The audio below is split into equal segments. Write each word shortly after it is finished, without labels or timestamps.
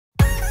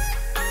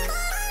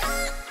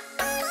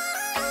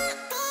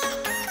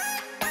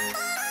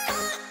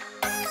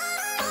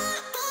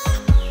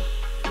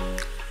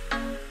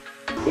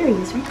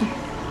he is, right there.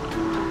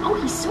 Oh,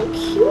 he's so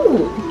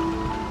cute.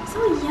 He's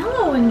all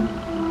yellow and I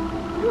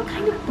don't know what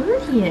kind of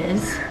bird he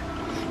is.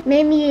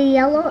 Maybe a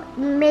yellow,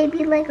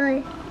 maybe like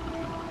a...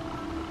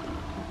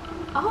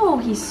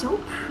 Oh, he's so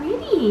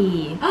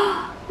pretty.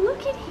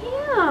 Look at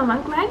him.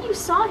 I'm glad you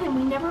saw him.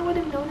 We never would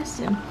have noticed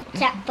him.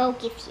 Can't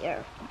focus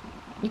here.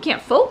 You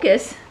can't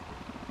focus?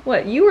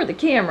 What, you or the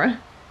camera?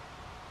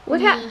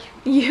 What happened?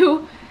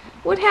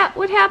 What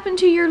happened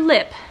to your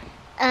lip?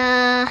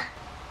 Kind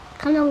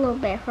of a little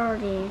bit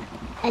hurting.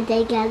 And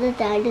they got a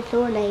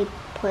dinosaur and they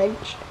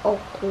punched a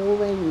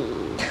hole in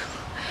me.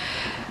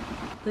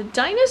 The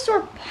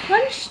dinosaur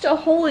punched a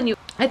hole in you.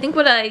 I think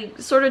what I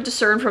sort of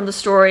discerned from the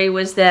story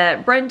was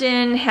that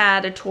Brendan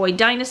had a toy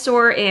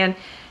dinosaur and it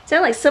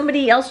sounded like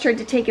somebody else tried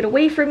to take it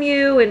away from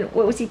you, and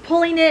what was he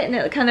pulling it and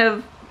it kind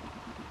of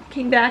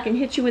came back and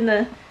hit you in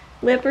the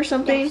lip or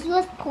something? Yeah, he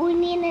was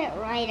pointing it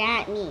right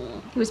at me.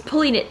 He was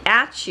pulling it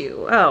at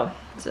you. Oh,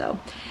 so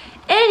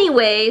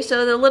anyway,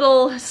 so the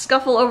little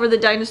scuffle over the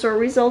dinosaur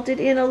resulted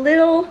in a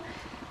little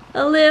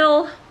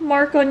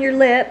mark on your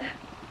lip.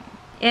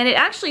 And it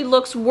actually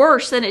looks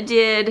worse than it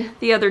did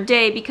the other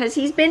day because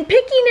he's been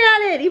picking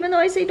at it, even though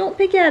I say don't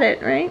pick at it,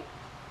 right?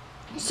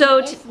 So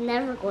it's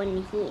never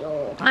going to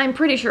heal. I'm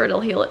pretty sure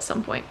it'll heal at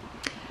some point.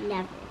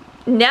 Never.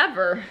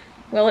 Never?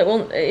 Well, it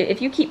won't. If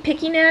you keep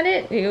picking at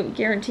it, I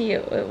guarantee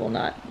you it will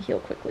not heal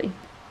quickly.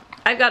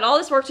 I've got all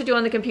this work to do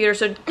on the computer,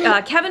 so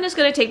Kevin is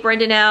going to take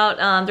Brendan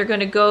out. They're going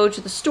to go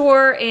to the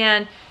store,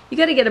 and you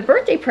got to get a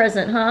birthday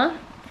present, huh?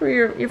 For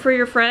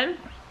your friend.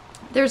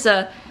 There's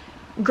a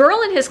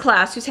girl in his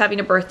class who's having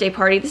a birthday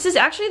party. This is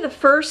actually the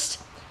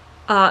first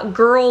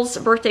girl's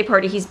birthday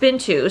party he's been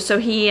to, so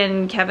he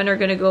and Kevin are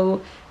going to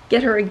go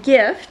get her a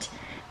gift.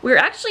 We're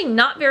actually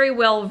not very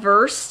well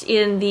versed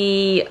in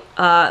the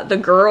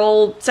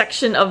girl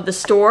section of the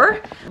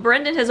store.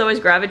 Brendan has always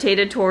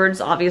gravitated towards,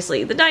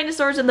 obviously, the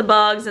dinosaurs and the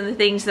bugs and the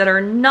things that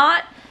are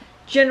not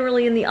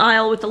generally in the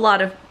aisle with a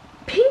lot of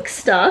pink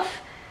stuff.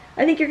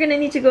 I think you're gonna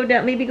need to go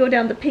down, maybe go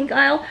down the pink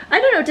aisle. I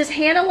don't know, does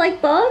Hannah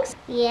like bugs?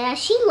 Yeah,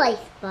 she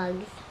likes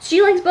bugs.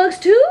 She likes bugs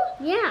too?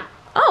 Yeah.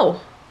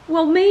 Oh,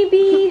 well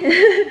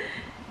maybe.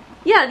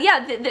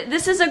 Yeah,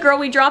 this is a girl,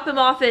 we drop him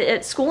off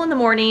at school in the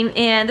morning,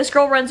 and this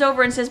girl runs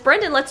over and says,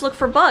 Brendan, let's look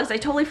for bugs. I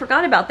totally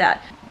forgot about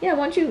that. Yeah,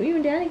 why don't you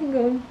and Daddy can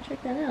go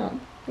check that out.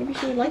 Maybe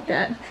she would like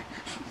that.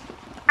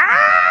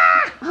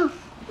 Ah!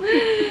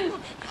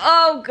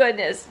 Oh,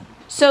 goodness.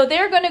 So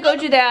they're going to go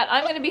do that.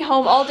 I'm going to be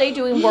home all day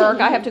doing work.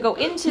 I have to go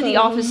into the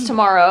office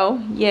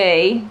tomorrow.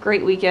 Yay.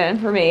 Great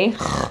weekend for me.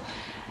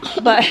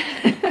 But...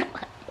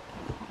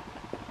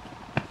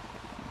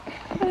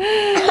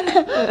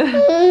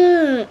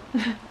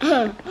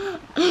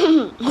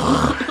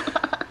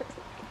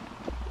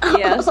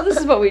 yeah, so this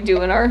is what we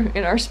do in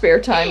our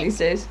spare time these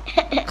days.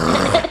 Alright,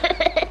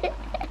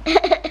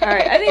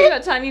 I think it's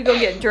about time you go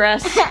get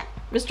dressed,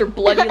 Mr.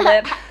 Bloody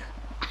Lip.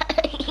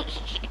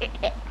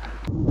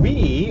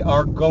 We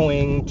are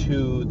going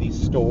to the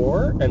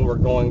store and we're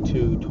going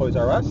to Toys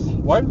R Us.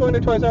 Why are we going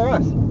to Toys R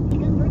Us?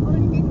 Because we're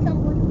going to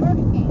someone's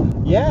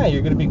birthday. Yeah,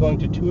 you're going to be going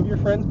to 2 of your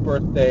friends'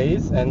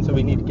 birthdays, and so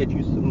we need to get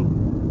you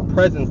some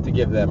presents to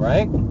give them,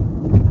 right?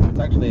 It's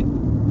actually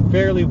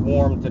fairly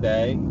warm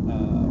today,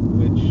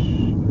 which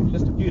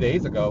just a few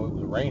days ago it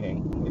was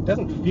raining. It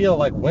doesn't feel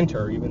like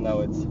winter even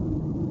though it's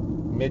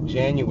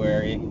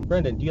mid-January.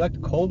 Brendan, do you like the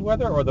cold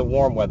weather or the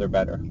warm weather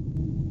better?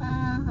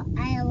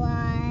 I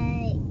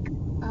like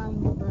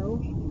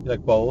both. You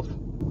like both?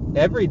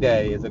 Every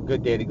day is a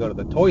good day to go to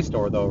the toy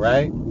store though,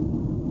 right?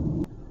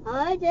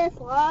 I just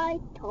like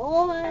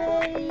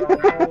toys.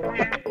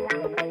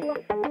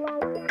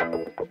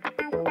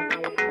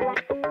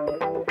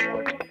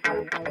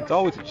 It's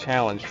always a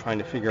challenge trying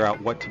to figure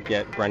out what to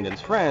get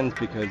Brendan's friends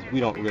because we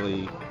don't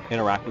really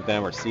interact with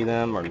them or see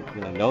them or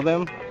know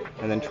them.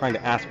 And then trying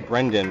to ask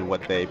Brendan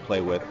what they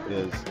play with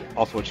is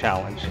also a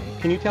challenge.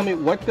 Can you tell me,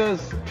 what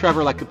does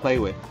Trevor like to play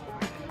with?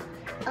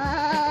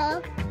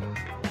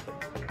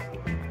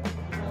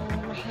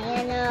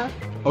 Hannah.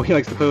 Oh, he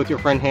likes to play with your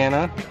friend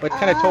Hannah? What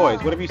kind of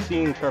toys? What have you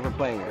seen Trevor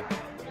playing with?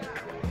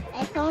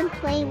 I saw him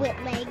playing with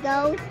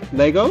Legos.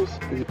 Legos?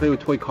 Does he play with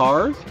toy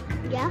cars?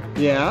 Yeah.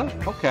 Yeah?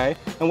 Okay.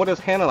 And what does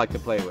Hannah like to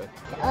play with?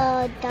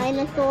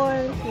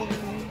 Dinosaurs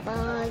and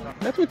bugs.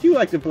 That's what you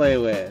like to play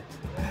with.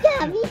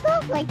 Yeah, we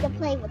both like to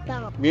play with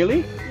them.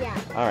 Really? Yeah.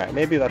 Alright,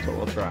 maybe that's what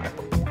we'll try.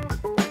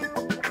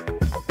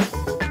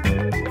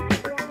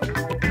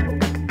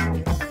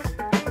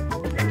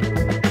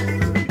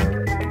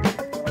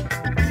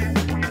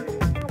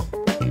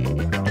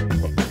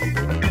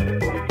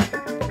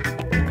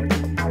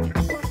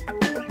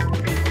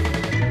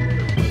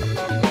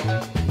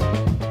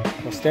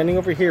 I'm standing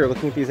over here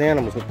looking at these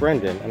animals with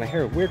Brendan, and I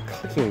hear a weird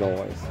clicking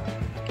noise.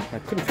 I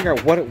couldn't figure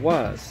out what it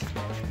was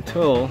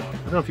until, I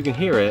don't know if you can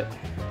hear it.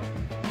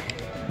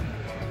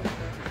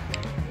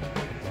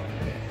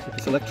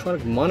 This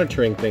electronic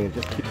monitoring thing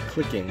just keeps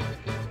clicking.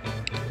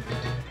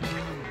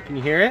 Can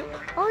you hear it?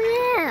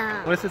 Oh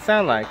yeah. What does it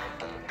sound like?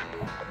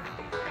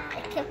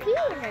 A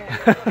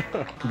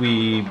computer.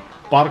 We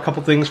bought a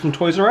couple things from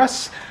Toys R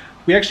Us.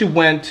 We actually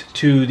went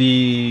to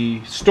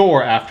the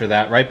store after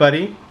that, right,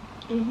 buddy?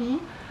 Mm-hmm.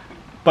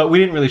 But we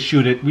didn't really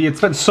shoot it. We had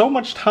spent so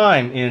much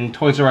time in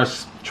Toys R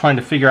Us trying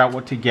to figure out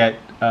what to get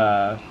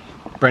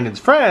Brendan's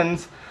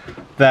friends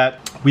that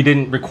we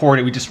didn't record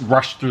it. We just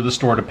rushed through the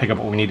store to pick up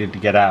what we needed to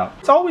get out.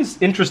 It's always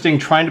interesting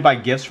trying to buy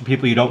gifts for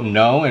people you don't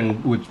know,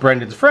 and with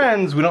Brendan's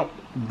friends, we don't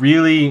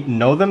really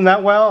know them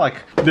that well.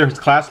 Like, they're his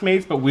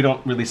classmates, but we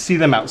don't really see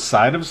them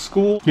outside of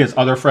school. He has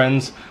other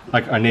friends,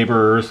 like our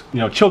neighbors, you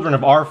know, children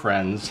of our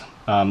friends,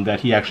 that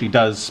he actually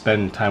does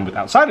spend time with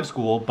outside of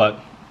school, but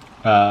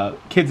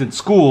kids in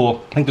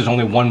school, I think there's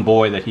only one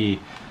boy that he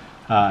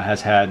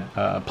has had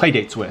play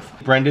dates with.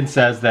 Brendan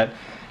says that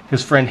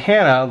his friend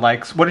Hannah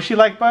likes, what does she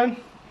like, bud?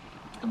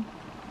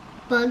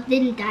 Bugs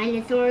and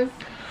dinosaurs.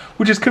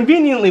 Which is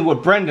conveniently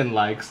what Brendan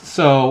likes,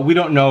 so we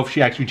don't know if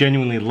she actually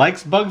genuinely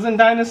likes bugs and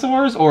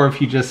dinosaurs, or if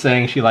he's just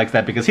saying she likes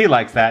that because he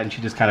likes that and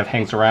she just kind of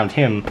hangs around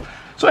him.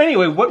 So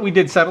anyway, what we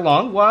did settle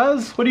on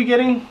was, what are you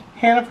getting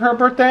Hannah for her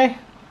birthday?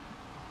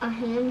 A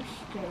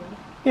hamster.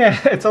 Yeah,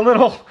 it's a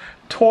little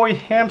toy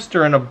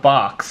hamster in a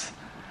box.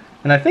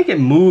 And I think it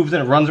moves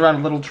and it runs around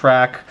a little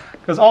track,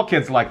 because all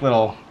kids like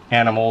little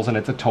animals and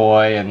it's a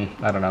toy, and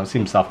I don't know, it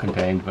seems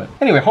self-contained. But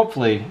anyway,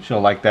 hopefully she'll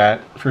like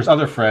that. For his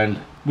other friend,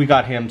 we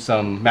got him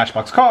some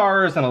Matchbox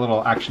cars and a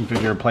little action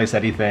figure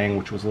playset-y thing,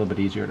 which was a little bit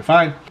easier to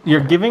find.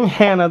 You're giving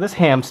Hannah this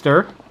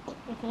hamster,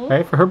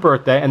 right, for her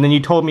birthday, and then you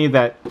told me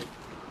that,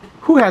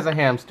 who has a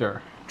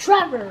hamster?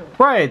 Trevor.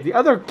 Right, the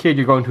other kid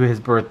you're going to his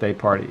birthday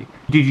party.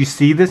 Did you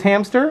see this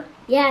hamster?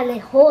 Yeah, and I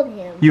hold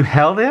him. You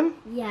held him?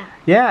 Yeah.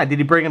 Yeah, did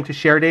he bring him to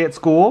share day at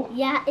school?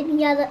 Yeah, and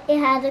it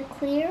had a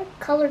clear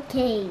color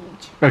cage.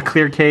 A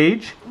clear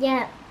cage?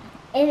 Yeah,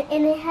 and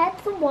it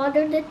had some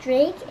water to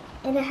drink,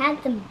 and it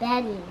had some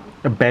bedding.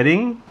 A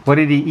bedding? What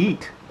did he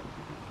eat?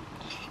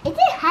 It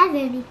didn't have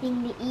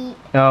anything to eat.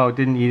 Oh, it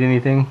didn't eat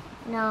anything?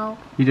 No.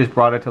 You just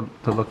brought it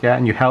to look at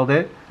and you held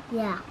it?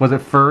 Yeah. Was it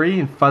furry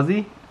and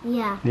fuzzy?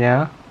 Yeah.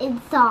 Yeah?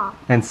 And soft.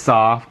 And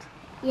soft?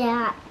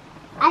 Yeah.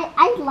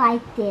 I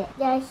liked it.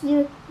 That's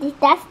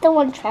the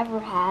one Trevor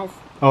has.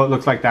 Oh, it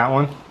looks like that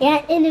one?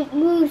 Yeah, and it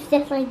moves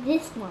just like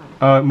this one.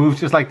 Oh, it moves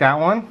just like that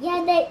one?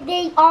 Yeah,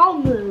 they all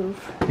move.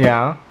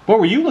 Yeah. What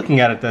were you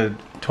looking at the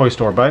toy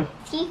store, bud?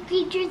 Sea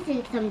creatures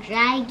and some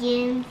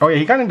dragons. Oh yeah,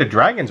 he got into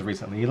dragons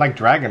recently. You like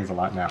dragons a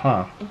lot now,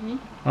 huh? Mm-hmm.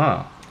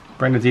 Oh.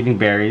 Brendan's eating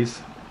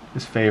berries.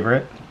 His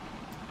favorite.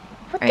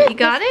 Alright, you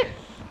got it?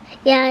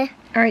 Yeah.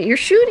 Alright, you're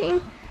shooting.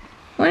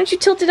 Why don't you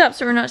tilt it up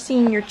so we're not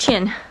seeing your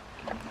chin?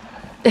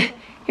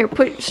 Here,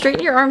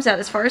 straighten your arms out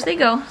as far as they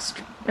go.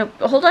 No,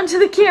 hold on to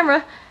the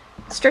camera.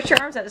 Stretch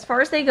your arms out as far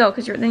as they go,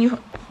 because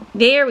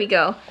there we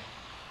go.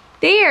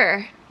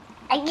 There.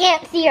 I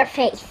can't see your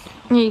face.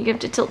 You have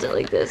to tilt it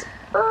like this.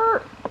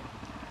 Alright,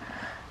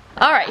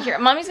 here,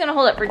 mommy's gonna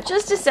hold it for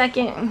just a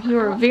second.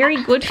 You're a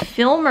very good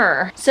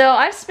filmer. So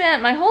I've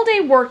spent my whole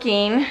day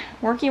working.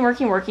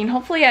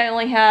 Hopefully I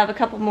only have a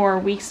couple more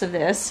weeks of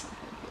this.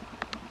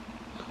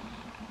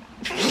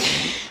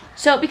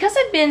 So because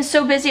I've been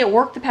so busy at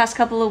work the past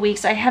couple of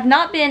weeks, I have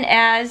not been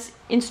as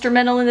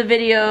instrumental in the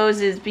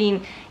videos as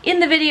being in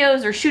the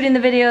videos or shooting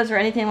the videos or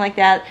anything like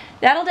that.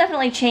 That'll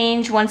definitely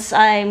change once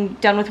I'm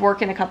done with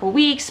work in a couple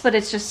weeks, but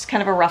it's just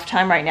kind of a rough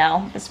time right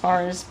now as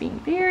far as being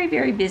very,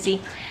 very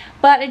busy.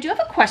 But I do have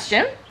a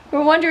question.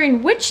 We're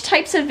wondering which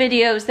types of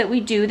videos that we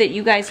do that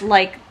you guys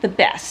like the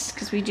best,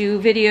 because we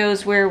do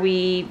videos where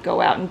we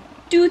go out and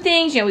do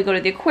things, you know, we go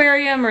to the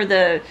aquarium or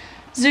the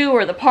zoo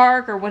or the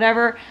park or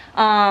whatever.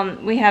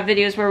 We have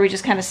videos where we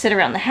just kind of sit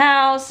around the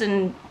house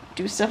and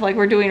do stuff like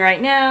we're doing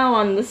right now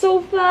on the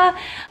sofa.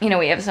 You know,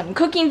 we have some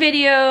cooking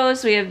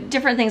videos, we have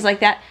different things like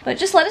that. But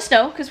just let us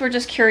know, because we're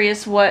just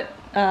curious what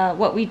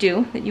we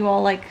do that you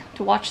all like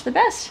to watch the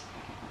best.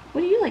 What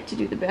do you like to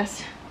do the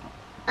best?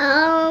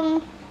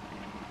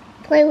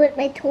 Play with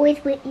my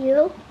toys with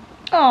you.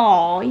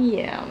 Oh,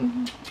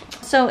 yeah.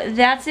 So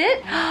that's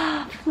it.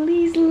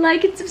 Please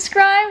like and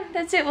subscribe.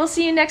 That's it. We'll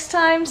see you next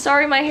time.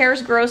 Sorry my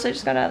hair's gross. I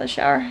just got out of the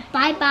shower.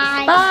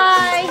 Bye-bye.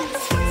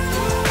 Bye.